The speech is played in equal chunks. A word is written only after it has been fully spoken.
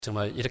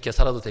정말 이렇게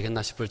살아도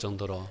되겠나 싶을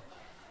정도로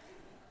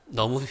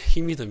너무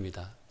힘이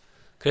듭니다.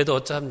 그래도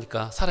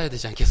어쩌합니까? 살아야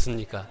되지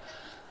않겠습니까?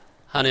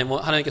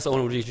 하나님께서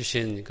오늘 우리에게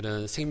주신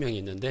그런 생명이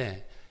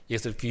있는데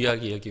이것을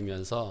귀하게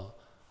여기면서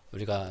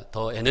우리가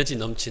더 에너지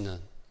넘치는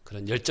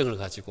그런 열정을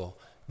가지고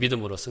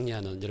믿음으로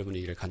승리하는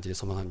여러분이기를 간절히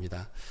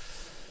소망합니다.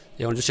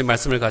 오늘 주신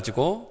말씀을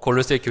가지고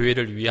골로새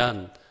교회를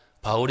위한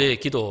바울의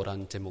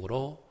기도라는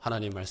제목으로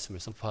하나님의 말씀을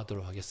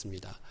선포하도록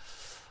하겠습니다.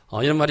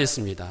 이런 말이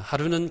있습니다.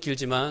 하루는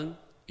길지만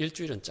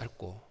일주일은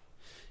짧고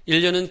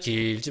 1년은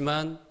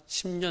길지만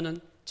 10년은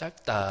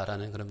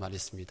짧다라는 그런 말이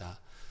있습니다.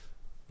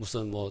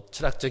 무슨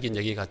철학적인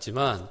얘기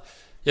같지만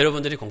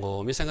여러분들이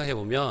곰곰이 생각해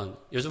보면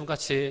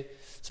요즘같이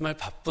정말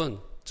바쁜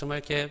정말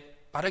이렇게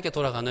빠르게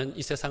돌아가는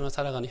이 세상을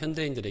살아가는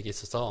현대인들에게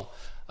있어서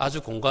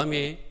아주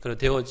공감이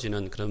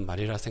되어지는 그런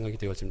말이라 생각이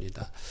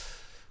되어집니다.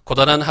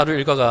 고단한 하루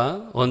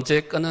일과가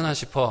언제 끝나나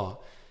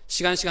싶어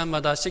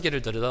시간마다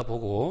시계를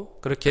들여다보고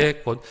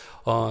그렇게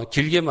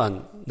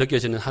길게만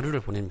느껴지는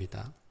하루를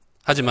보냅니다.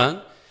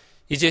 하지만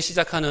이제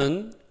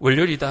시작하는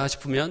월요일이다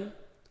싶으면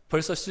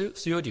벌써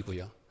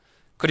수요일이고요.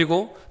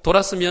 그리고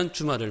돌았으면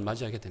주말을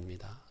맞이하게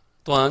됩니다.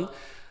 또한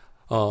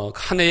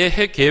한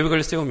해의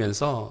계획을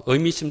세우면서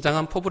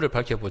의미심장한 포부를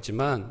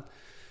밝혀보지만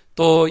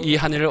또 이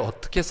한 해를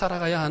어떻게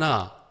살아가야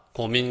하나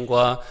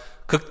고민과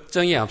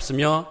걱정이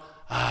앞서며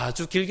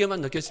아주 길게만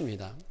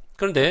느껴집니다.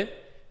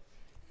 그런데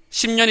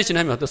 10년이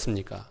지나면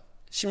어떻습니까?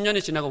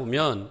 10년이 지나고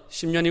보면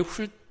 10년이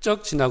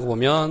훌쩍 지나고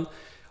보면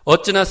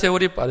어찌나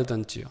세월이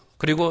빠르던지요.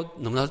 그리고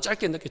너무나도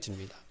짧게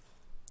느껴집니다.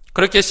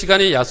 그렇게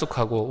시간이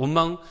야속하고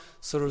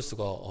원망스러울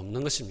수가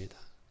없는 것입니다.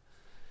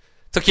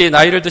 특히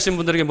나이를 드신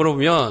분들에게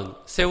물어보면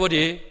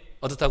세월이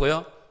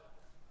어떻다고요?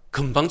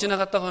 금방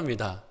지나갔다고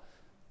합니다.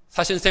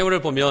 사실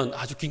세월을 보면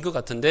아주 긴 것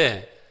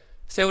같은데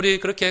세월이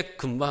그렇게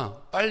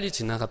금방 빨리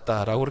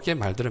지나갔다라고 그렇게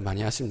말들을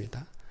많이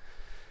하십니다.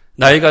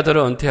 나이가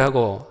들어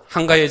은퇴하고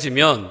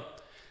한가해지면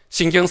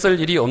신경 쓸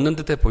일이 없는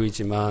듯해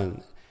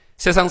보이지만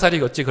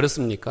세상살이 어찌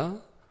그렇습니까?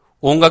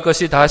 온갖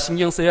것이 다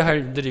신경 써야 할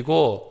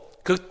일들이고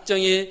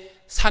걱정이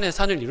산에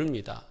산을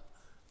이룹니다.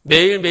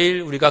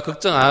 매일매일 우리가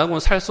걱정 안 하고는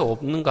살 수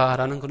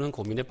없는가라는 그런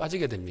고민에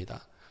빠지게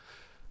됩니다.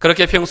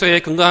 그렇게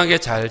평소에 건강하게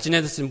잘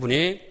지내신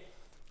분이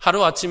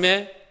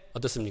하루아침에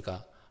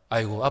어떻습니까?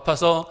 아이고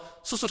아파서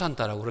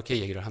수술한다라고 그렇게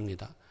얘기를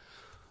합니다.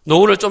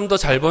 노후를 좀 더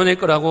잘 보낼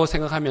거라고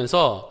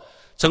생각하면서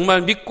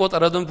정말 믿고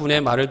따르던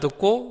분의 말을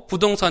듣고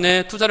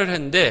부동산에 투자를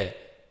했는데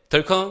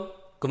덜컹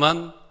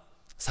그만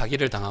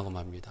사기를 당하고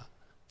맙니다.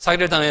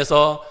 사기를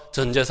당해서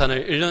전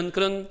재산을 잃는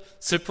그런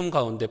슬픔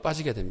가운데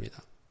빠지게 됩니다.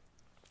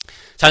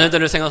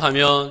 자녀들을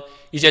생각하면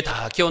이제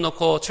다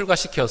키워놓고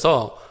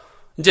출가시켜서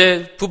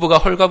이제 부부가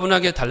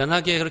홀가분하게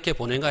단란하게 그렇게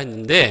보낸가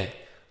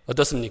했는데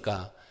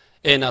어떻습니까?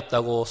 애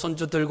낳았다고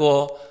손주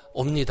들고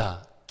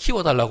옵니다.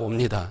 키워달라고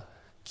옵니다.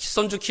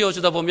 손주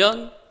키워주다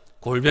보면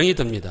골병이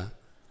듭니다.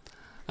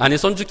 아니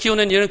손주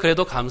키우는 일은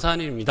그래도 감사한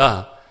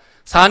일입니다.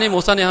 사내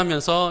못 사내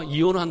하면서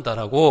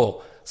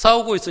이혼한다라고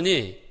싸우고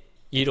있으니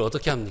이 일을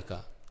어떻게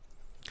합니까?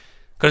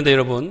 그런데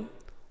여러분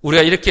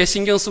우리가 이렇게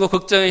신경 쓰고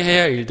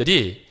걱정해야 할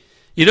일들이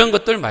이런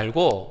것들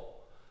말고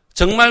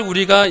정말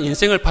우리가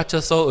인생을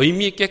바쳐서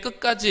의미 있게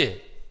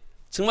끝까지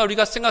정말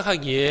우리가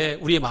생각하기에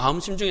우리의 마음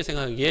심중에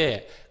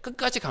생각하기에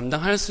끝까지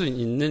감당할 수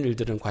있는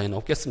일들은 과연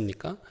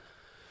없겠습니까?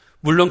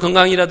 물론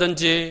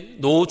건강이라든지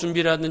노후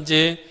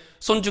준비라든지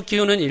손주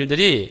키우는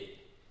일들이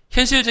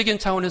현실적인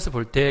차원에서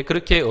볼 때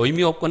그렇게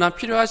의미 없거나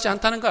필요하지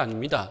않다는 거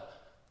아닙니다.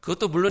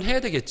 그것도 물론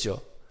해야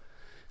되겠죠.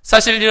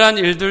 사실 이러한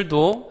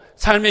일들도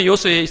삶의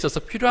요소에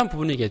있어서 필요한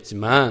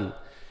부분이겠지만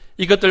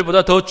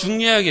이것들보다 더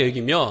중요하게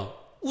여기며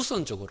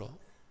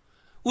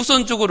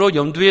우선적으로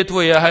염두에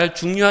두어야 할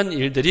중요한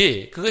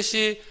일들이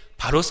그것이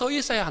바로 서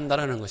있어야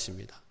한다는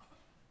것입니다.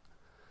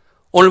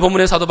 오늘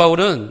본문의 사도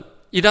바울은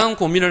이러한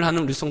고민을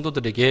하는 우리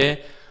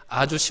성도들에게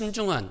아주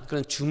심중한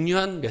그런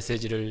중요한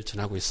메시지를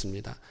전하고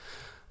있습니다.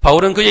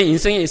 바울은 그의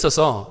인생에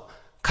있어서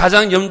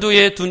가장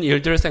염두에 둔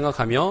일들을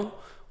생각하며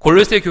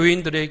골로새 교회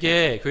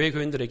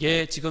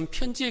교인들에게 지금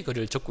편지의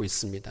글을 적고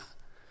있습니다.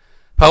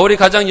 바울이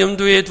가장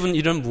염두에 둔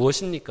일은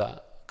무엇입니까?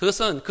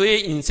 그것은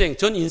그의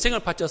전 인생을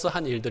바쳐서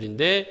한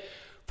일들인데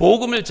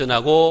복음을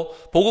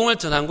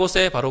전한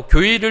곳에 바로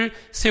교회를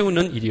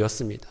세우는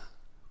일이었습니다.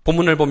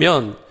 본문을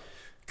보면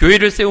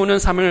교회를 세우는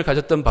사명을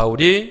가졌던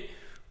바울이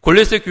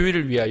골로새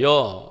교회를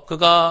위하여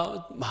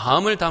그가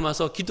마음을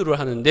담아서 기도를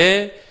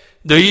하는데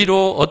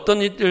너희로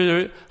어떤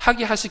일을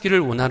하게 하시기를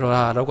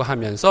원하노라라고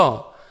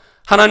하면서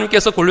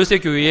하나님께서 골로새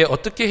교회에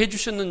어떻게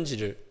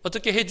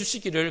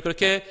해주시기를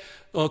그렇게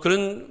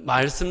그런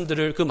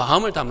말씀들을 그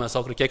마음을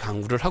담아서 그렇게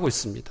강구를 하고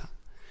있습니다.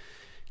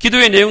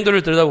 기도의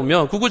내용들을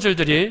들여다보면 그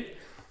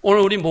구절들이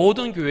오늘 우리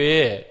모든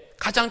교회에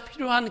가장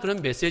필요한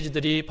그런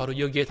메시지들이 바로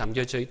여기에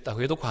담겨져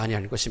있다고 해도 과언이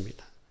아닐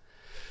것입니다.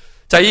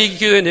 자, 이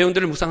기도의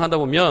내용들을 묵상하다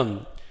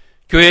보면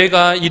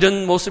교회가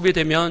이런 모습이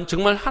되면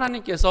정말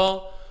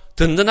하나님께서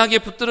든든하게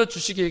붙들어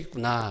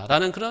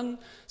주시겠구나라는 그런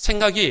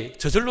생각이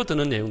저절로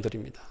드는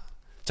내용들입니다.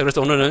 자,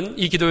 그래서 오늘은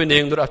이 기도의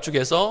내용들을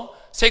압축해서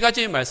세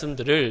가지의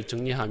말씀들을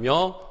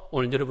정리하며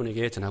오늘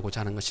여러분에게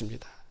전하고자 하는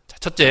것입니다. 자,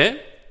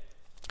 첫째,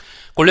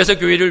 골로새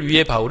교회를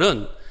위해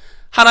바울은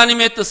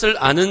하나님의 뜻을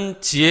아는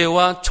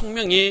지혜와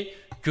총명이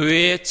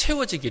교회에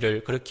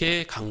채워지기를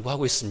그렇게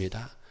강구하고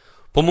있습니다.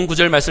 본문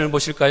 9절 말씀을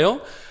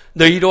보실까요?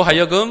 너희로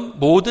하여금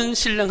모든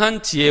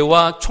신령한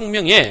지혜와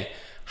총명에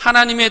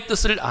하나님의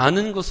뜻을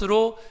아는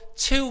것으로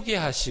채우게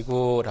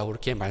하시고 라고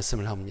그렇게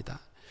말씀을 합니다.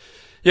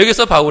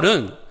 여기서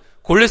바울은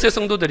골로새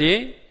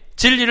성도들이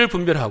진리를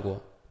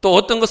분별하고 또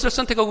어떤 것을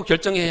선택하고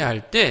결정해야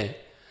할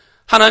때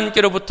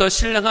하나님께로부터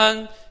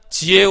신령한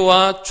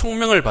지혜와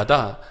총명을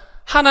받아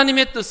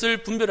하나님의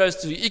뜻을 분별할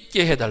수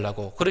있게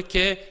해달라고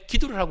그렇게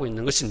기도를 하고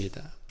있는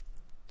것입니다.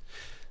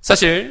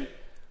 사실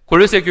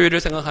골로새 교회를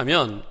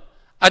생각하면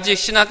아직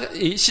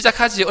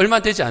시작하지 얼마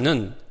되지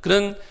않은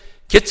그런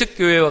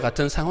개척교회와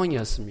같은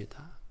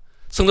상황이었습니다.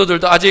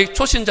 성도들도 아직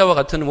초신자와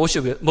같은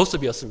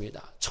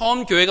모습이었습니다.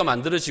 처음 교회가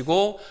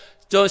만들어지고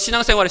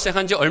신앙생활을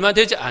시작한 지 얼마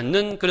되지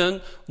않는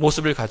그런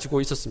모습을 가지고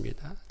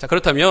있었습니다. 자,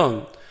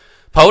 그렇다면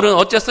바울은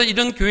어째서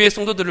이런 교회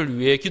성도들을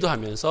위해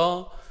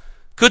기도하면서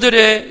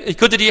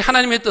그들이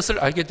하나님의 뜻을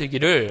알게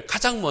되기를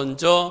가장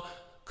먼저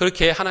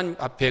그렇게 하나님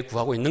앞에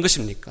구하고 있는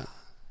것입니까?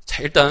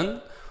 자,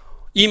 일단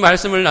이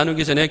말씀을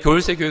나누기 전에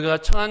골로새 교회가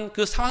처한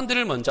그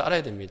상황들을 먼저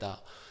알아야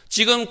됩니다.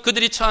 지금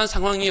그들이 처한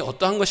상황이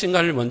어떠한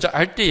것인가를 먼저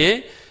알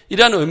때에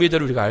이러한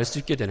의미들을 우리가 알 수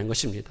있게 되는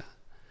것입니다.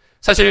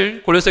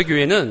 사실 골로새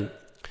교회는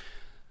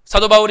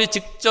사도 바울이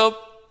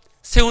직접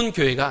세운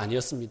교회가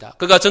아니었습니다.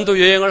 그가 전도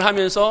여행을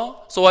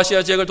하면서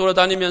소아시아 지역을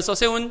돌아다니면서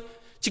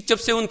직접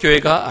세운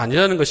교회가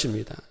아니라는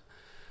것입니다.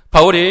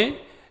 바울이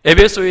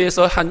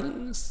에베소에서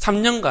한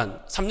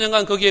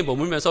 3년간 거기에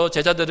머물면서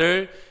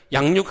제자들을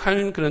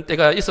양육한 그런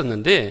때가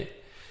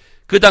있었는데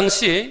그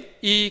당시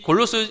이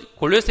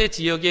골로새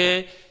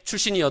지역의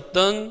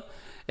출신이었던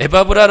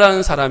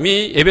에바브라라는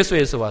사람이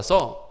에베소에서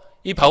와서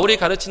이 바울이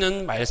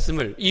가르치는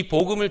말씀을, 이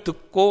복음을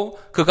듣고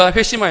그가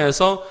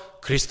회심하여서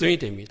그리스도인이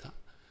됩니다.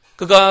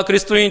 그가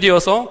그리스도인이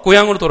되어서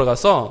고향으로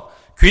돌아가서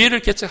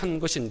교회를 개척한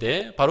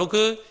것인데 바로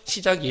그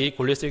시작이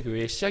골로새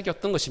교회의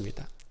시작이었던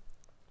것입니다.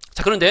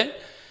 자, 그런데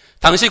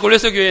당시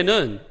골로새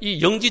교회는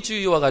이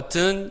영지주의와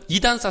같은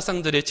이단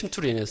사상들의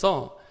침투로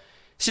인해서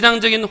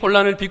신앙적인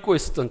혼란을 빚고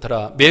있었던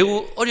터라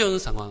매우 어려운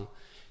상황,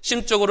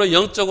 심적으로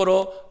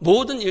영적으로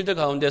모든 일들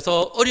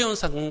가운데서 어려운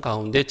상황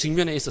가운데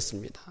직면해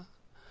있었습니다.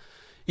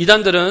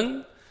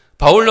 이단들은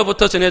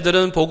바울로부터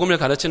전해들은 복음을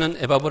가르치는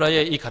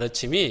에바브라의 이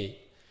가르침이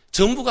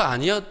전부가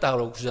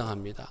아니었다고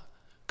주장합니다.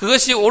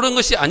 그것이 옳은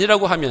것이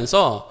아니라고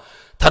하면서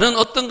다른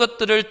어떤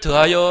것들을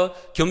더하여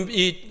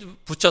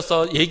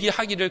붙여서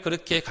얘기하기를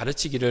그렇게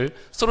가르치기를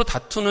서로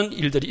다투는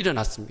일들이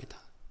일어났습니다.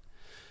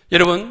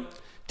 여러분,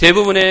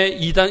 대부분의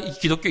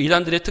기독교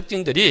이단들의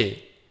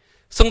특징들이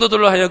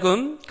성도들로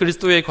하여금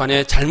그리스도에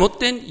관해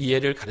잘못된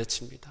이해를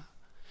가르칩니다.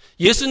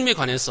 예수님에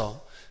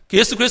관해서,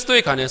 예수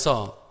그리스도에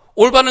관해서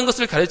올바른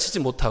것을 가르치지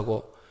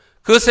못하고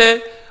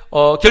그것에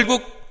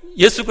결국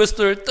예수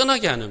그리스도를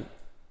떠나게 하는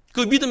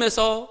그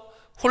믿음에서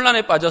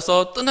혼란에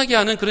빠져서 떠나게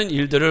하는 그런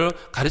일들을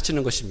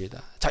가르치는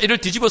것입니다. 자, 이를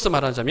뒤집어서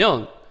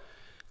말하자면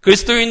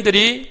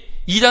그리스도인들이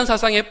이단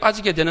사상에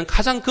빠지게 되는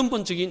가장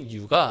근본적인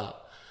이유가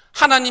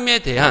하나님에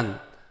대한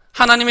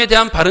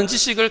바른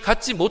지식을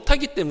갖지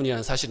못하기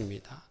때문이라는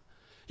사실입니다.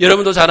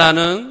 여러분도 잘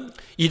아는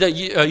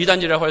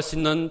이단이라고 할 수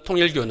있는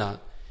통일교나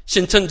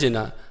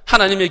신천지나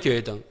하나님의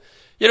교회 등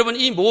여러분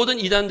이 모든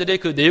이단들의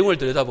그 내용을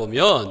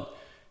들여다보면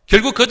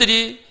결국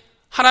그들이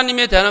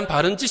하나님에 대한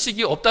바른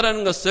지식이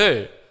없다라는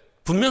것을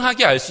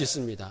분명하게 알 수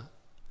있습니다.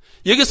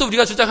 여기서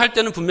우리가 주장할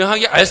때는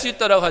분명하게 알 수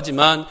있다라고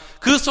하지만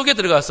그 속에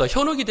들어가서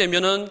현혹이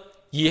되면은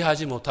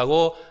이해하지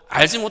못하고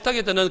알지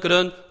못하게 되는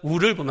그런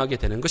우를 범하게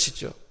되는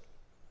것이죠.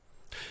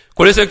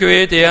 골로새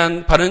교회에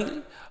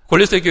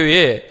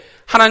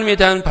하나님에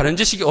대한 바른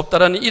지식이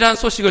없다라는 이러한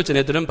소식을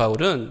전해들은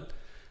바울은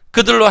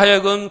그들로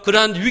하여금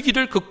그러한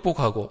위기를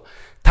극복하고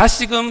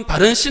다시금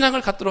바른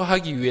신앙을 갖도록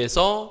하기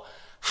위해서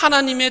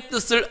하나님의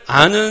뜻을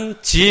아는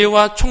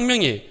지혜와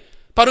총명이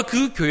바로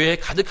그 교회에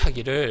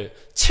가득하기를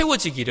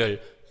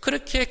채워지기를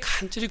그렇게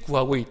간절히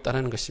구하고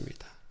있다는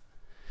것입니다.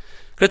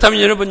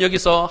 그렇다면 여러분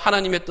여기서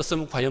하나님의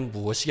뜻은 과연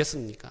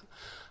무엇이겠습니까?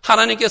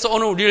 하나님께서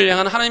오늘 우리를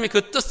향한 하나님의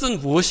그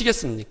뜻은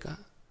무엇이겠습니까?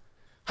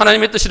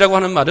 하나님의 뜻이라고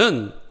하는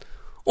말은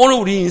오늘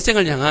우리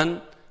인생을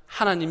향한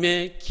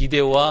하나님의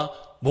기대와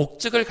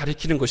목적을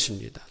가리키는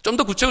것입니다. 좀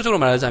더 구체적으로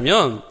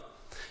말하자면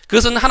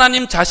그것은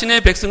하나님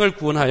자신의 백성을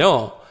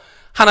구원하여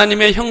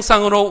하나님의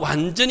형상으로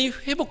완전히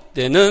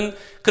회복되는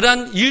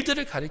그러한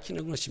일들을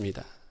가리키는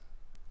것입니다.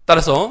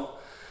 따라서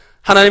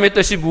하나님의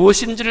뜻이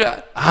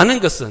무엇인지를 아는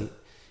것은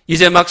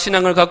이제 막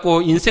신앙을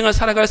갖고 인생을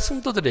살아갈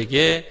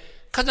성도들에게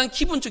가장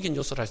기본적인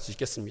요소를 할 수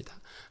있겠습니다.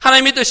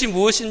 하나님의 뜻이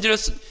무엇인지를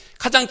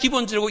가장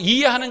기본적으로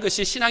이해하는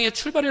것이 신앙의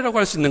출발이라고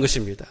할 수 있는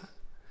것입니다.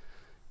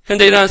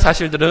 그런데 이러한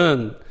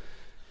사실들은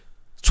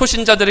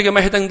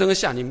초신자들에게만 해당되는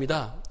것이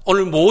아닙니다.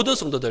 오늘 모든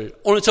성도들,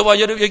 오늘 저와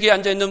여기에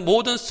앉아있는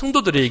모든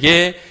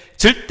성도들에게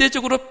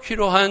절대적으로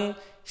필요한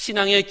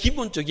신앙의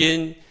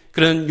기본적인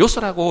그런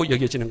요소라고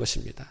여겨지는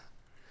것입니다.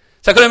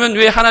 자, 그러면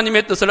왜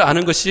하나님의 뜻을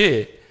아는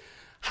것이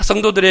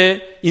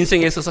성도들의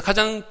인생에 있어서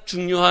가장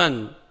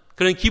중요한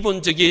그런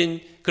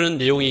기본적인 그런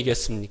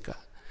내용이겠습니까?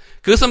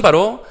 그것은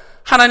바로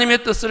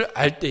하나님의 뜻을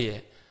알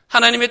때에,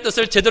 하나님의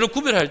뜻을 제대로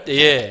구별할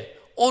때에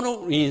오늘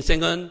우리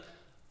인생은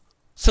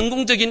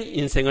성공적인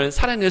인생을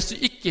살아낼 수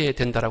있게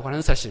된다라고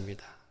하는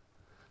사실입니다.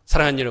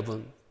 사랑하는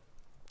여러분,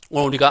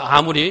 오늘 우리가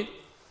아무리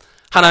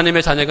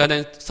하나님의 자녀가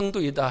된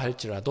성도이다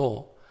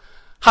할지라도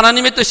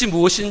하나님의 뜻이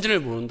무엇인지를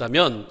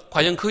모른다면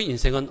과연 그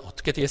인생은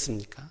어떻게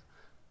되겠습니까?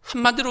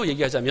 한마디로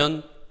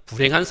얘기하자면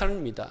불행한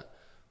삶입니다.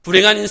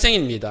 불행한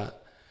인생입니다.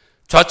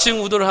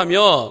 좌충우돌을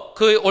하며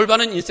그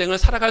올바른 인생을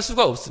살아갈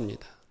수가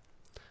없습니다.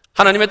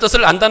 하나님의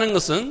뜻을 안다는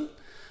것은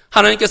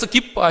하나님께서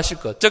기뻐하실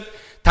것, 즉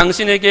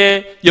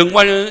당신에게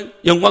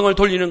영광을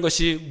돌리는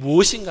것이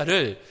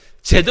무엇인가를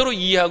제대로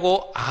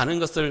이해하고 아는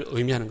것을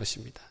의미하는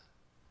것입니다.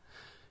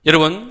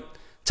 여러분,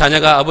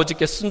 자녀가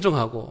아버지께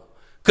순종하고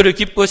그를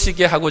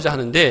기쁘시게 하고자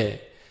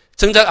하는데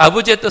정작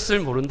아버지의 뜻을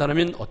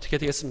모른다면 어떻게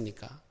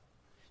되겠습니까?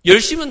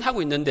 열심은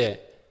하고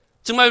있는데,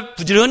 정말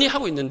부지런히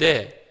하고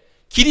있는데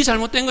길이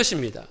잘못된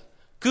것입니다.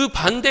 그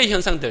반대의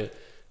현상들,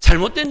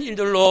 잘못된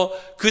일들로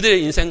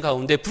그들의 인생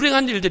가운데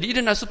불행한 일들이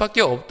일어날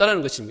수밖에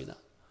없다는 것입니다.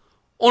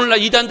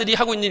 오늘날 이단들이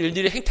하고 있는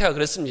일들이 행태가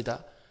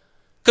그렇습니다.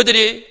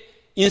 그들이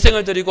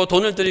인생을 들이고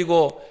돈을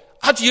들이고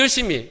아주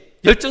열심히,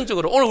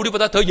 열정적으로 오늘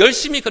우리보다 더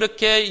열심히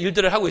그렇게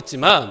일들을 하고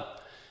있지만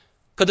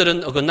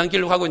그들은 어긋난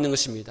길로 가고 있는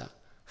것입니다.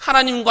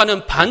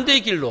 하나님과는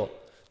반대의 길로,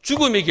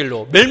 죽음의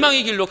길로,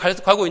 멸망의 길로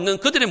가고 있는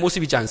그들의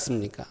모습이지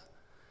않습니까?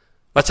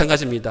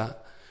 마찬가지입니다.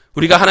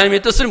 우리가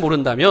하나님의 뜻을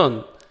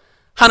모른다면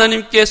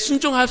하나님께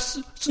순종할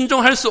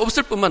수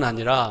없을 뿐만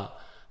아니라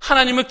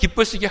하나님을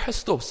기쁘시게 할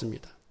수도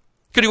없습니다.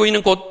 그리고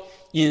이는 곧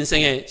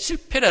인생의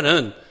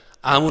실패라는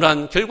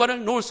암울한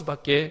결과를 놓을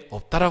수밖에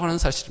없다라고 하는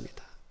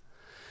사실입니다.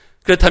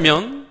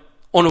 그렇다면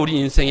오늘 우리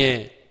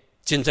인생의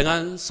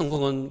진정한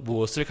성공은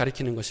무엇을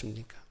가리키는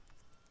것입니까?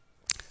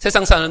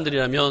 세상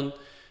사람들이라면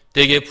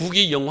대개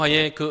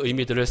부귀영화의 그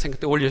의미들을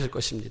생각에 올렸을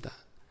것입니다.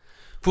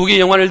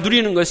 부귀영화를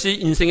누리는 것이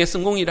인생의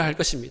성공이라 할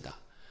것입니다.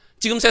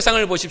 지금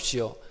세상을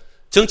보십시오.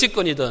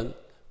 정치권이든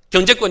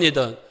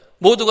경제권이든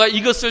모두가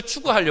이것을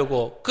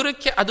추구하려고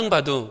그렇게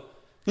아둥바둥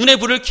눈에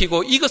불을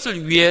켜고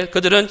이것을 위해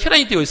그들은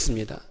혈안이 되어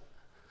있습니다.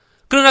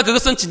 그러나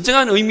그것은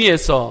진정한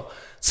의미에서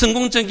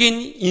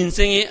성공적인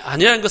인생이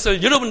아니라는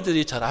것을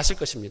여러분들이 잘 아실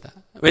것입니다.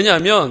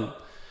 왜냐하면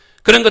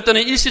그런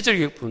것들은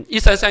일시적일 뿐, 이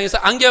세상에서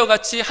안개와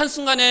같이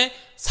한순간에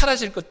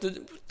사라질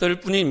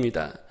것들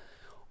뿐입니다.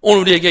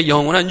 오늘 우리에게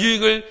영원한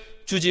유익을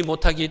주지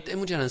못하기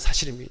때문이라는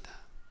사실입니다.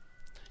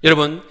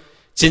 여러분,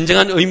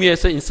 진정한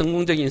의미에서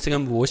성공적인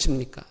인생은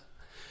무엇입니까?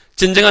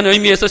 진정한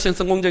의미에서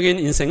성공적인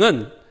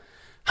인생은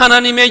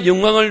하나님의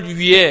영광을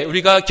위해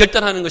우리가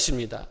결단하는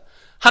것입니다.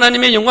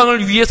 하나님의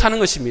영광을 위해 사는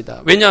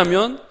것입니다.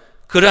 왜냐하면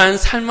그러한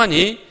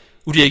삶만이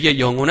우리에게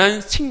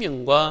영원한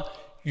생명과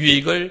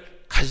유익을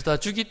가져다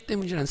주기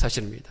때문이라는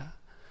사실입니다.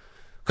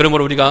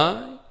 그러므로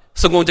우리가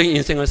성공적인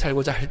인생을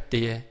살고자 할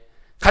때에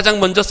가장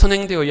먼저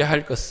선행되어야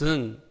할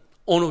것은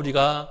오늘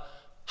우리가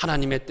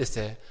하나님의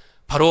뜻에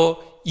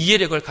바로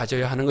이해력을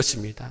가져야 하는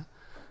것입니다.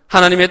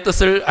 하나님의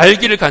뜻을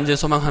알기를 간절히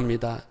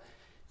소망합니다.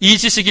 이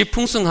지식이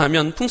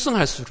풍성하면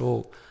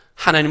풍성할수록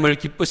하나님을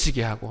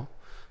기쁘시게 하고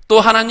또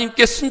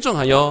하나님께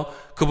순종하여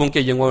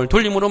그분께 영광을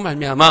돌림으로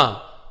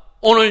말미암아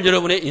오늘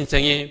여러분의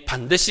인생이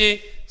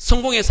반드시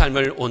성공의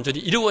삶을 온전히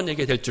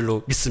이루어내게 될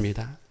줄로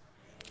믿습니다.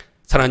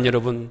 사랑하는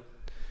여러분,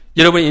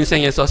 여러분의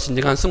인생에서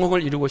진정한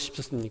성공을 이루고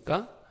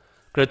싶습니까?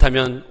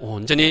 그렇다면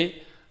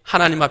온전히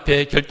하나님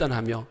앞에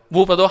결단하며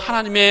무엇보다도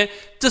하나님의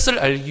뜻을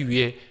알기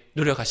위해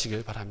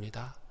노력하시길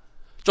바랍니다.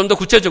 좀 더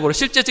구체적으로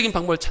실제적인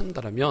방법을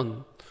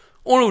찾는다면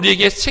오늘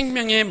우리에게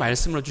생명의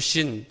말씀을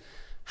주신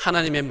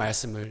하나님의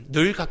말씀을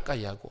늘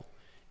가까이 하고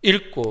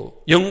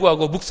읽고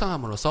연구하고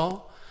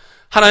묵상함으로써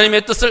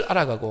하나님의 뜻을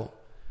알아가고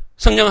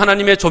성령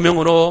하나님의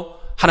조명으로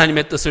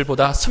하나님의 뜻을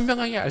보다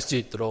선명하게 알 수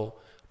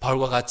있도록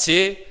바울과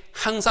같이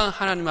항상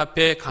하나님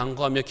앞에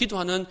간구하며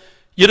기도하는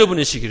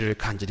여러분의 시기를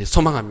간절히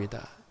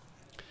소망합니다.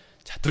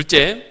 자,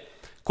 둘째,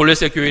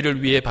 골로새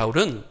교회를 위해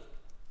바울은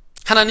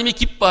하나님이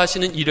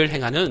기뻐하시는 일을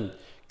행하는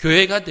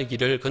교회가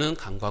되기를 그는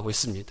간구하고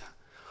있습니다.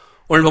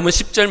 오늘 보면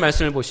 10절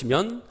말씀을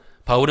보시면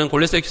바울은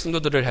골로새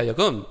성도들을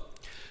하여금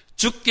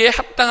주께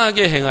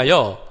합당하게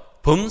행하여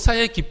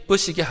범사에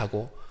기쁘시게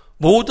하고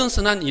모든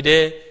선한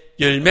일에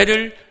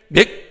열매를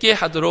맺게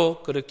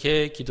하도록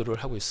그렇게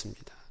기도를 하고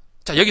있습니다.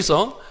 자,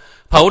 여기서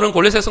바울은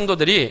골로새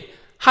성도들이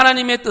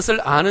하나님의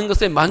뜻을 아는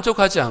것에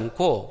만족하지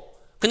않고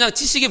그냥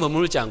지식에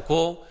머무르지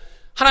않고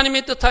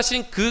하나님의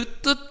뜻하신 그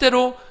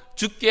뜻대로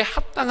주께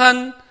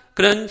합당한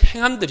그런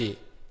행함들이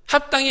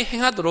합당히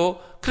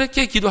행하도록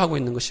그렇게 기도하고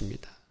있는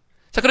것입니다.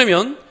 자,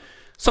 그러면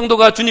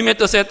성도가 주님의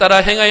뜻에 따라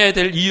행해야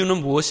될 이유는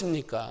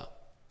무엇입니까?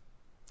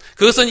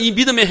 그것은 이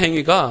믿음의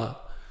행위가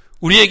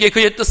우리에게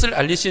그의 뜻을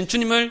알리신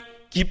주님을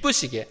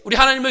기쁘시게, 우리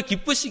하나님을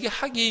기쁘시게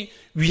하기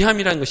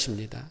위함이라는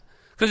것입니다.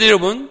 그런데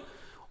여러분,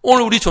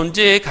 오늘 우리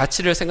존재의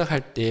가치를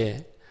생각할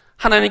때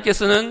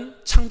하나님께서는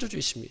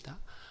창조주이십니다.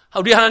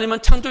 우리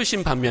하나님은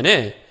창조주신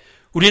반면에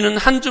우리는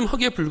한 줌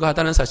흙에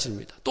불과하다는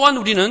사실입니다. 또한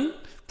우리는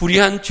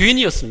불의한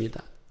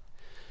죄인이었습니다.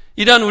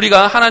 이러한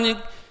우리가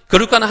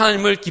거룩한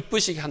하나님을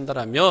기쁘시게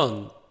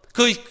한다면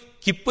그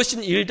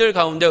기쁘신 일들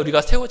가운데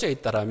우리가 세워져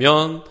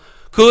있다라면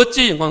그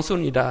어찌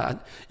영광스러운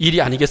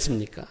일이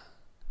아니겠습니까?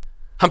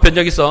 한편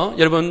여기서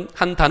여러분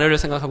한 단어를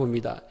생각해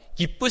봅니다.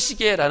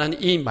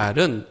 기쁘시게라는 이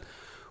말은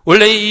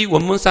원래 이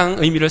원문상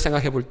의미를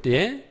생각해 볼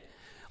때에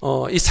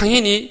이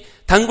상인이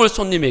단골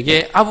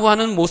손님에게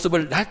아부하는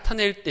모습을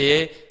나타낼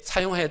때에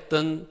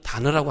사용하였던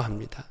단어라고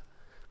합니다.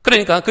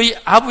 그러니까 거의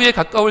아부에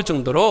가까울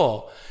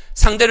정도로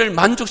상대를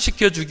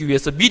만족시켜주기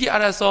위해서 미리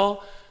알아서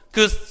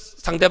그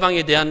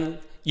상대방에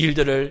대한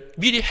일들을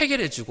미리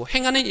해결해주고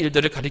행하는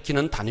일들을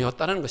가리키는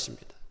단어였다는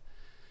것입니다.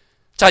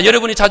 자,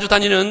 여러분이 자주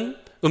다니는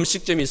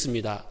음식점이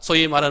있습니다.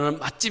 소위 말하는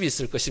맛집이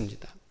있을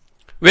것입니다.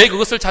 왜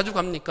그것을 자주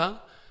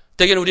갑니까?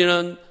 대개는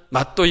우리는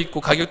맛도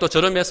있고 가격도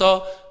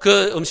저렴해서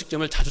그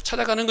음식점을 자주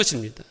찾아가는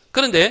것입니다.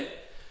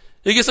 그런데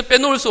여기서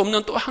빼놓을 수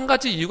없는 또 한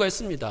가지 이유가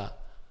있습니다.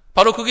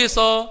 바로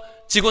거기에서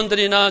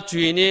직원들이나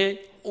주인이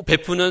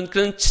베푸는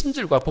그런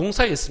친절과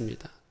봉사에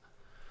있습니다.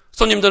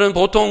 손님들은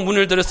보통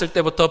문을 들었을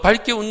때부터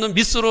밝게 웃는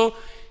미소로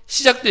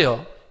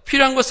시작되어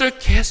필요한 것을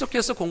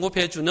계속해서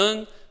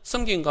공급해주는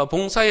섬김과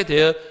봉사에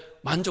대해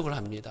만족을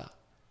합니다.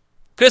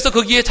 그래서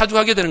거기에 자주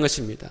가게 되는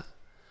것입니다.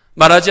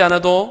 말하지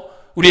않아도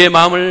우리의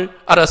마음을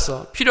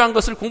알아서 필요한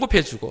것을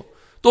공급해주고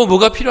또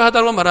뭐가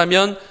필요하다고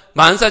말하면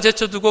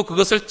만사제쳐두고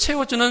그것을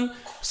채워주는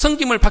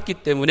섬김을 받기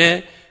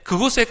때문에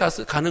그곳에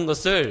가는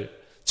것을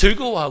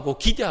즐거워하고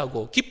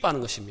기대하고 기뻐하는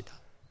것입니다.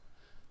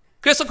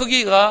 그래서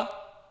거기가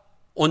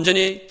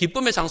온전히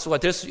기쁨의 장소가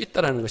될 수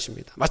있다는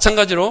것입니다.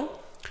 마찬가지로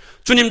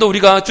주님도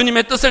우리가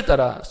주님의 뜻을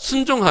따라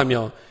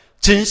순종하며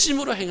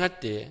진심으로 행할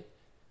때에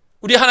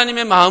우리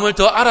하나님의 마음을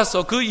더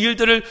알아서 그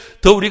일들을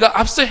더 우리가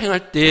앞서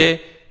행할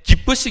때에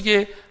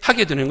기쁘시게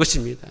하게 되는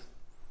것입니다.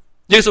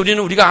 여기서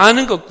우리는 우리가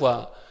아는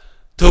것과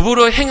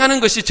더불어 행하는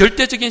것이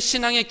절대적인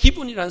신앙의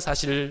기본이라는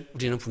사실을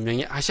우리는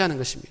분명히 아셔야 하는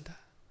것입니다.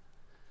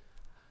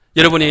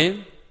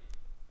 여러분이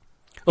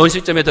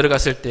음식점에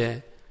들어갔을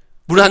때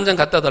물 한 잔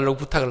갖다 달라고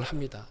부탁을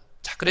합니다.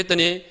 자,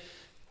 그랬더니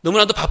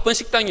너무나도 바쁜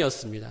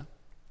식당이었습니다.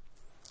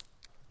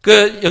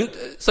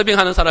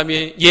 서빙하는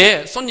사람이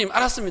예, 손님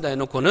알았습니다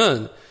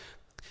해놓고는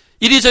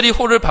이리저리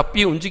홀을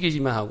바삐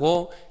움직이기만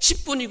하고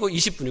 10분이고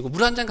 20분이고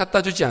물 한 잔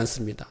갖다 주지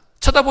않습니다.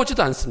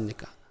 쳐다보지도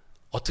않습니까?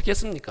 어떻게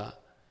했습니까?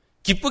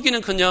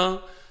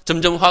 기쁘기는커녕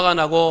점점 화가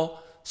나고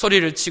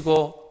소리를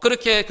치고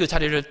그렇게 그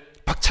자리를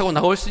박차고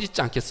나올 수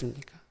있지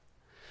않겠습니까?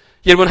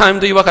 여러분,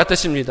 하나님도 이와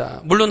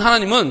같으십니다. 물론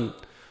하나님은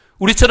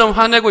우리처럼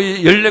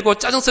화내고 열내고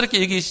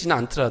짜증스럽게 여기시지는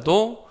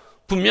않더라도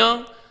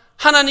분명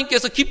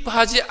하나님께서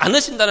기뻐하지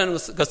않으신다는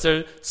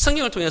것을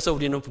성경을 통해서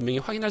우리는 분명히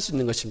확인할 수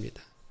있는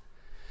것입니다.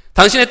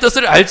 당신의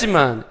뜻을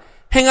알지만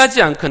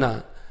행하지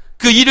않거나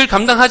그 일을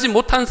감당하지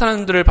못한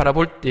사람들을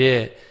바라볼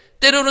때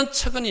때로는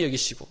측은히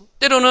여기시고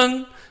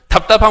때로는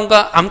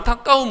답답함과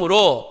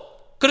안타까움으로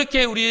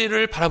그렇게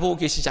우리를 바라보고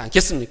계시지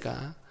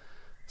않겠습니까?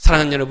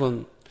 사랑하는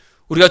여러분,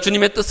 우리가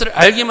주님의 뜻을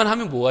알기만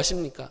하면 뭐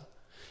하십니까?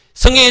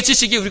 성경의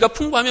지식이 우리가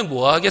풍부하면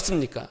뭐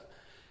하겠습니까?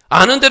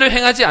 아는 대로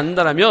행하지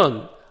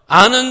않는다면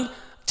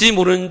아는지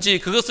모르는지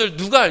그것을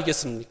누가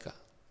알겠습니까?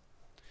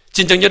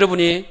 진정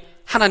여러분이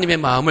하나님의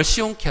마음을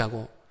시원케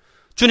하고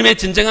주님의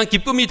진정한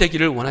기쁨이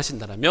되기를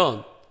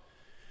원하신다면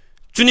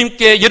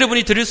주님께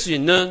여러분이 드릴 수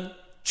있는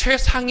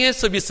최상의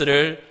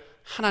서비스를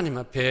하나님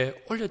앞에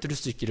올려드릴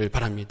수 있기를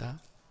바랍니다.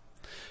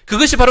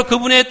 그것이 바로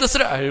그분의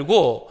뜻을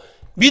알고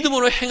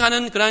믿음으로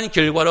행하는 그러한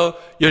결과로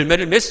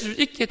열매를 맺을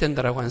수 있게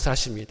된다라고 하는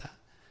사실입니다.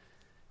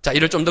 자,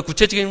 이를 좀 더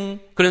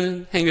구체적인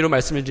그런 행위로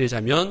말씀을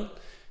드리자면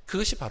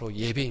그것이 바로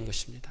예배인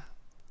것입니다.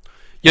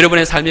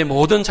 여러분의 삶의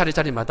모든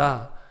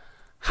자리마다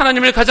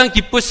하나님을 가장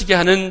기쁘시게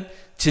하는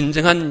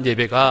진정한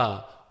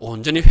예배가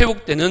온전히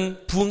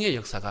회복되는 부흥의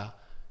역사가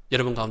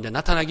여러분 가운데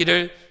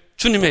나타나기를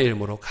주님의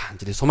이름으로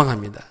간절히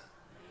소망합니다.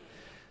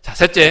 자,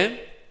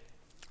 셋째,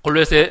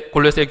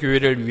 골로새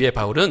교회를 위해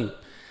바울은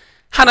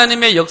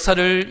하나님의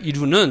역사를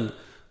이루는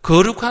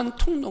거룩한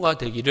통로가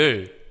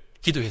되기를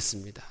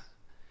기도했습니다.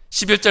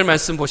 11절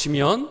말씀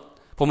보면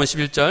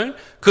 11절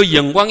그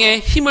영광의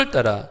힘을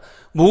따라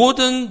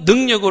모든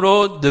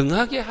능력으로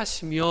능하게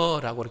하시며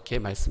라고 이렇게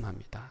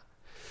말씀합니다.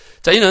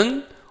 자,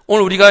 이는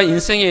오늘 우리가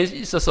인생에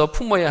있어서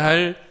품어야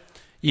할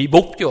이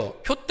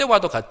목표,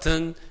 표대와도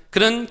같은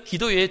그런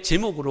기도의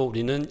제목으로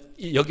우리는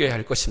여겨야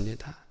할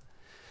것입니다.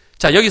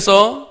 자,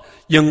 여기서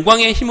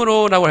영광의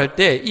힘으로라고 할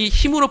때 이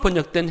힘으로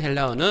번역된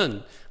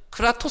헬라어는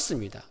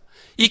크라토스입니다.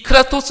 이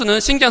크라토스는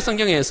신약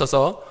성경에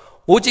있어서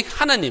오직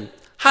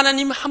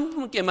하나님 한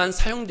분께만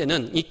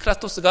사용되는 이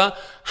크라토스가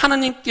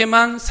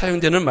하나님께만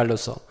사용되는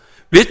말로서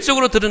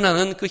외적으로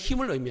드러나는 그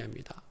힘을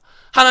의미합니다.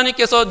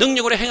 하나님께서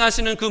능력으로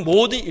행하시는 그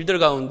모든 일들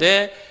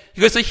가운데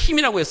이것을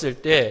힘이라고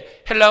했을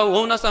때 헬라어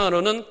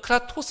원어상으로는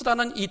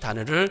크라토스라는 이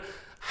단어를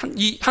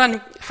이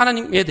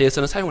하나님에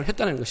대해서는 사용을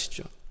했다는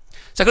것이죠.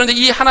 자, 그런데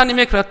이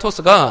하나님의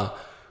크라토스가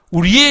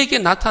우리에게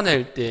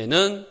나타날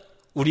때에는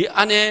우리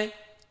안에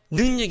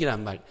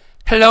능력이란 말,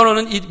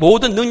 헬라어로는 이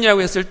모든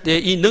능력이라고 했을 때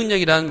이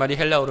능력이라는 말이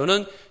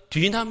헬라어로는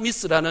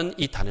디나미스라는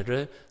이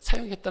단어를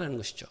사용했다는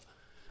것이죠.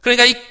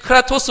 그러니까 이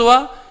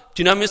크라토스와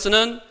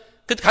디나미스는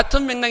그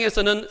같은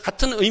맥락에서는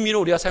같은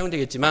의미로 우리가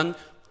사용되겠지만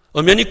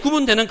엄연히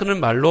구분되는 그런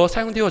말로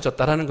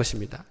사용되어졌다라는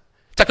것입니다.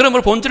 자,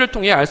 그러므로 본질을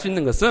통해 알 수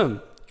있는 것은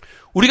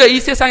우리가 이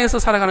세상에서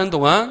살아가는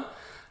동안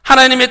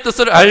하나님의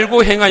뜻을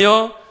알고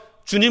행하여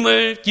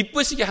주님을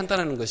기쁘시게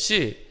한다는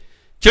것이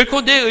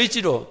결코 내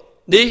의지로,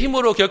 내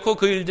힘으로 결코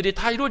그 일들이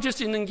다 이루어질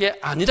수 있는 게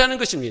아니라는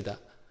것입니다.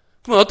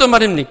 그럼 어떤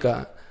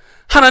말입니까?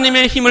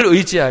 하나님의 힘을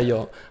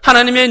의지하여,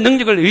 하나님의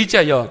능력을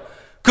의지하여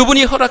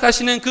그분이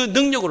허락하시는 그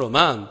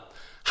능력으로만,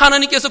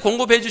 하나님께서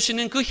공급해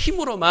주시는 그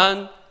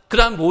힘으로만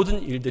그러한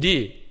모든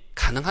일들이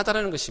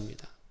가능하다는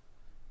것입니다.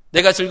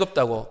 내가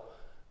즐겁다고,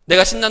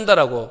 내가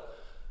신난다라고,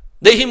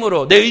 내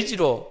힘으로, 내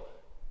의지로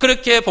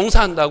그렇게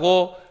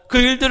봉사한다고 그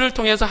일들을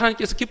통해서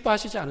하나님께서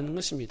기뻐하시지 않는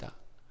것입니다.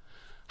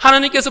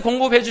 하나님께서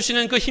공급해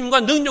주시는 그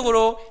힘과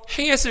능력으로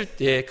행했을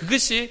때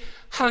그것이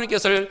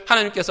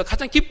하나님께서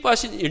가장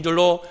기뻐하신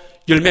일들로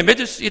열매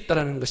맺을 수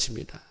있다는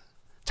것입니다.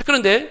 자,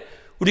 그런데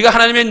우리가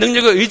하나님의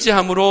능력을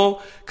의지함으로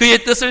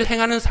그의 뜻을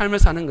행하는 삶을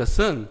사는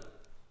것은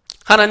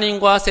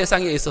하나님과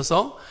세상에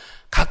있어서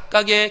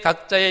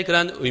각자의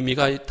그런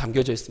의미가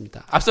담겨져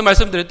있습니다. 앞서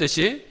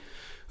말씀드렸듯이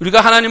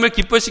우리가 하나님을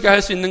기쁘시게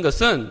할 수 있는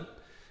것은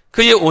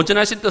그의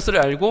온전하신 뜻을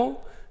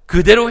알고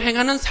그대로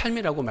행하는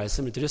삶이라고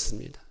말씀을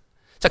드렸습니다.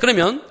 자,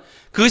 그러면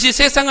그것이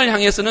세상을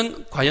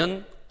향해서는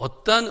과연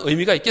어떠한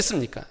의미가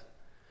있겠습니까?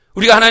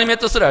 우리가 하나님의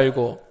뜻을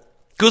알고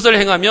그것을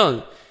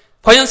행하면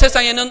과연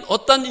세상에는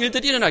어떠한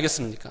일들이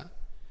일어나겠습니까?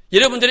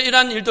 여러분들이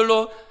이러한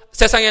일들로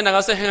세상에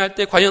나가서 행할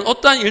때 과연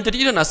어떠한 일들이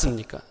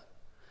일어났습니까?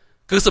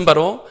 그것은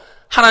바로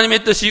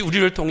하나님의 뜻이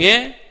우리를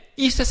통해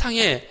이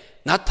세상에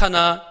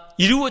나타나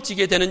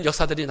이루어지게 되는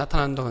역사들이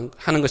나타난다고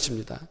하는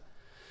것입니다.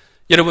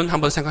 여러분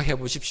한번 생각해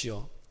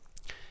보십시오.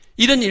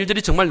 이런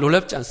일들이 정말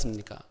놀랍지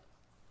않습니까?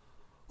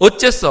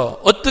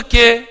 어째서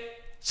어떻게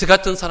저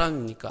같은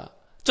사람입니까?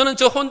 저는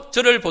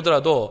저를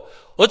보더라도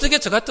어떻게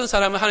저 같은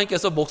사람을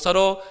하나님께서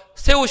목사로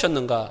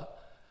세우셨는가?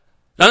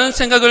 라는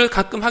생각을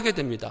가끔 하게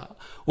됩니다.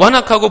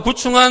 완악하고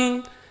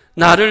부충한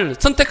나를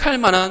선택할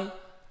만한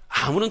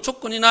아무런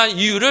조건이나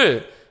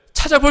이유를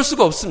찾아볼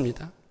수가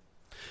없습니다.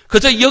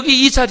 그저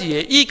여기 이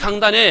자리에, 이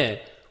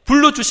강단에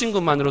불러주신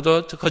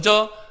것만으로도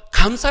그저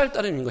감사할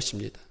따름인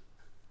것입니다.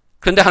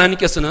 그런데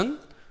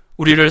하나님께서는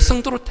우리를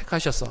성도로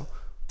택하셔서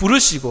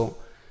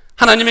부르시고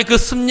하나님의 그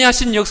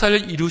섭리하신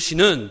역사를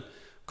이루시는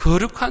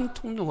거룩한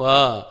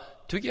통로가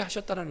되게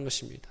하셨다는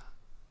것입니다.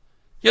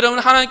 여러분,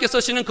 하나님께서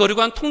쓰시는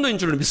거룩한 통로인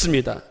줄로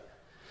믿습니다.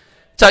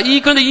 자,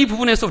 그런데 이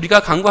부분에서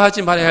우리가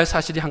간과하지 말아야 할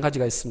사실이 한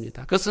가지가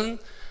있습니다. 그것은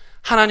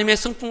하나님의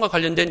성품과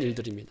관련된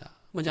일들입니다.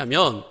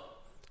 뭐냐면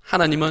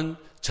하나님은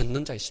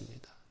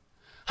전능자이십니다.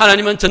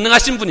 하나님은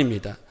전능하신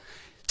분입니다.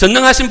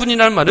 전능하신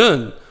분이라는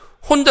말은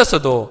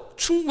혼자서도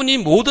충분히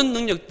모든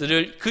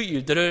능력들을, 그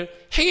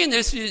일들을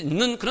행해낼 수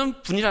있는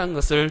그런 분이라는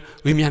것을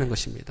의미하는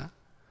것입니다.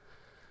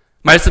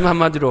 말씀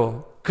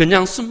한마디로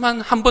그냥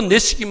숨만 한번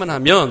내쉬기만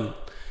하면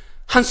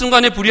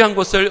한순간에 불의한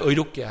곳을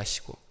의롭게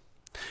하시고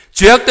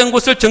죄악된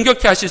곳을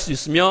정결케 하실 수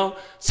있으며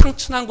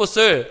상처난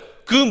곳을,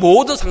 그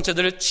모든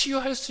상처들을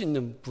치유할 수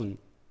있는 분,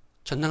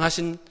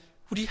 전능하신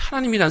우리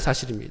하나님이라는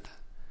사실입니다.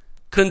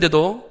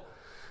 그런데도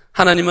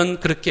하나님은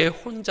그렇게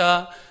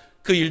혼자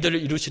그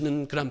일들을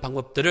이루시는 그런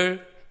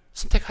방법들을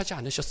선택하지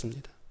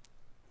않으셨습니다.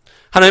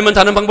 하나님은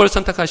다른 방법을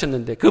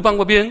선택하셨는데 그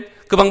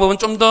방법은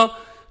좀 더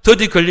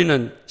더디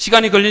걸리는,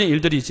 시간이 걸리는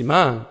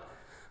일들이지만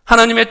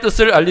하나님의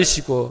뜻을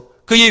알리시고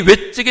그의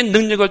외적인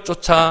능력을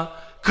쫓아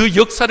그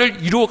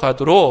역사를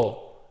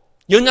이루어가도록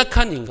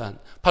연약한 인간,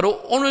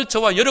 바로 오늘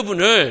저와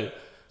여러분을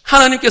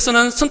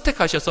하나님께서는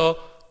선택하셔서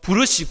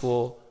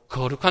부르시고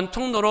거룩한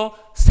통로로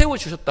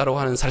세워주셨다고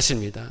하는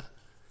사실입니다.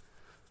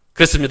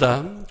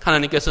 그렇습니다.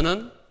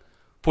 하나님께서는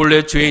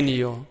본래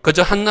죄인이요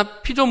그저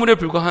한낱 피조물에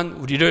불과한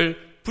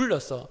우리를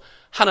불러서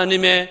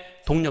하나님의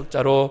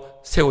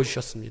동력자로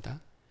세워주셨습니다.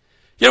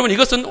 여러분,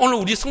 이것은 오늘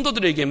우리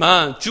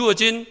성도들에게만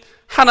주어진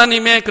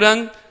하나님의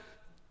그런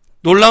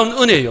놀라운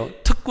은혜요,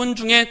 특권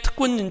중에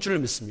특권인 줄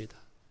믿습니다.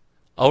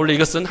 아울러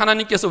이것은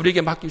하나님께서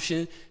우리에게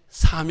맡기신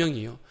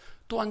사명이요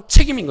또한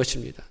책임인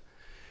것입니다.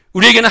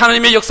 우리에게는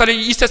하나님의 역사를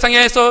이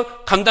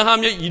세상에서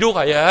감당하며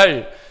이루어가야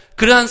할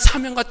그러한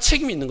사명과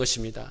책임이 있는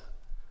것입니다.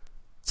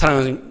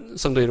 사랑하는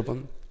성도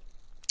여러분,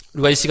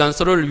 우리가 이 시간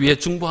서로를 위해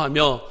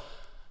중보하며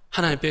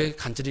하나님 앞에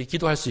간절히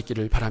기도할 수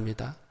있기를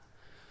바랍니다.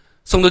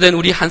 성도된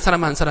우리 한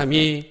사람 한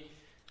사람이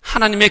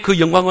하나님의 그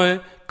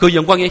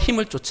영광의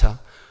힘을 쫓아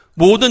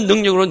모든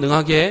능력으로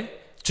능하게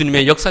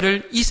주님의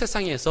역사를 이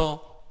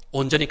세상에서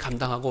온전히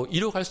감당하고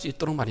이루어갈 수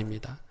있도록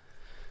말입니다.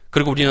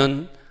 그리고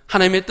우리는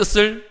하나님의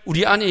뜻을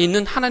우리 안에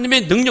있는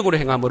하나님의 능력으로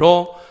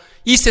행함으로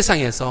이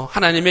세상에서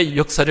하나님의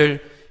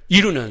역사를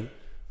이루는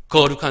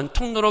거룩한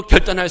통로로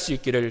결단할 수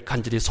있기를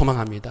간절히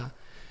소망합니다.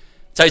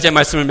 자, 이제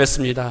말씀을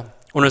맺습니다.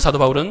 오늘 사도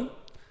바울은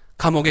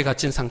감옥에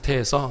갇힌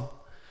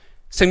상태에서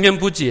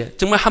생면부지에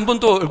정말 한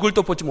번도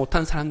얼굴도 보지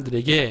못한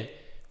사람들에게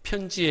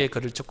편지의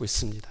글을 적고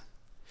있습니다.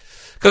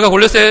 그가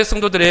골로새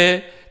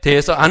성도들에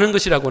대해서 아는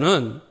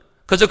것이라고는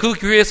그저 그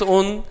교회에서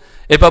온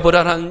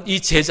에바브라라는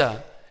이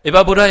제자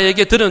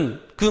에바브라에게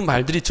들은 그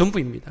말들이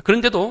전부입니다.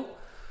 그런데도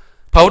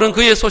바울은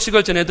그들의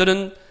소식을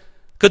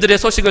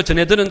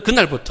전해들은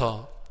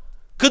그날부터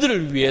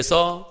그들을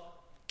위해서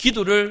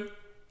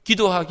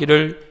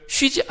기도하기를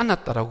쉬지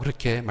않았다라고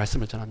그렇게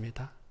말씀을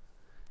전합니다.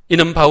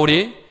 이는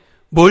바울이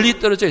멀리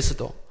떨어져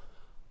있어도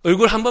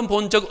얼굴 한번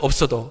본 적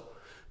없어도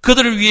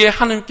그들을 위해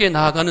하나님께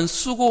나아가는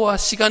수고와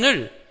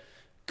시간을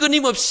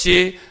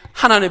끊임없이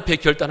하나님 앞에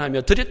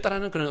결단하며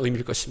드렸다라는 그런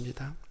의미일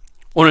것입니다.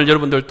 오늘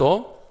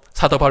여러분들도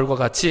사도 바울과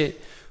같이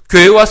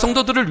교회와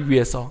성도들을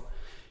위해서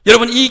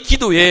여러분 이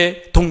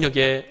기도의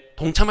동력에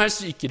동참할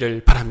수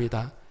있기를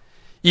바랍니다.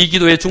 이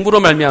기도의 중보로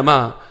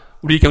말미암아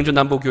우리 경주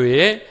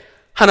남부교회에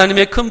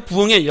하나님의 큰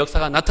부흥의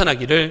역사가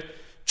나타나기를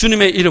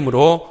주님의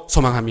이름으로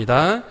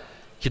소망합니다.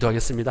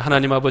 기도하겠습니다.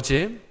 하나님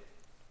아버지,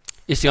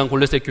 이 시간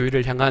골로새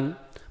교회를 향한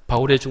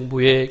바울의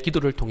중보의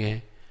기도를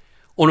통해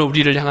오늘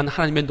우리를 향한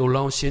하나님의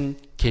놀라우신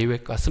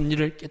계획과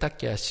섭리를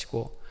깨닫게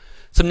하시고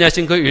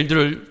섭리하신 그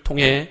일들을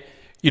통해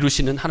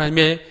이루시는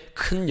하나님의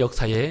큰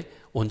역사에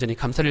온전히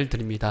감사를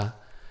드립니다.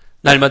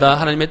 날마다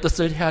하나님의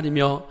뜻을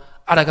헤아리며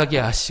알아가게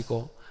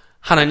하시고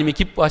하나님이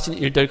기뻐하신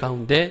일들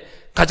가운데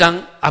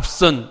가장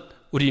앞선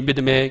우리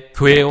믿음의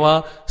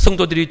교회와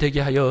성도들이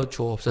되게 하여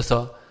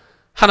주옵소서.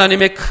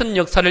 하나님의 큰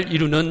역사를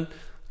이루는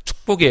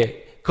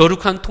축복의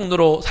거룩한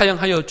통로로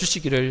사용하여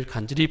주시기를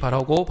간절히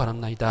바라고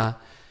바랍나이다.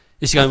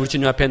 이 시간 우리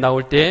주님 앞에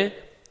나올 때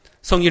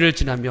성의를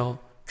지나며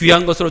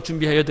귀한 것으로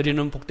준비하여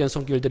드리는 복된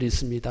손길들이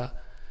있습니다.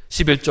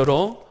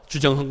 11조로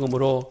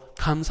주정헌금으로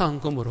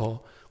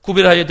감사헌금으로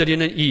구별하여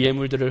드리는 이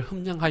예물들을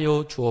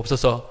흠량하여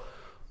주옵소서.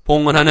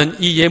 봉헌하는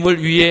이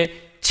예물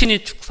위에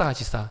친히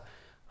축사하시사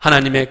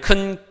하나님의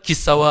큰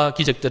기사와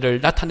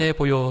기적들을 나타내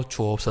보여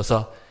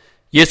주옵소서.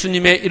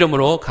 예수님의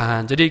이름으로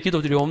간절히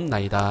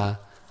기도드리옵나이다.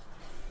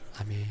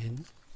 아멘.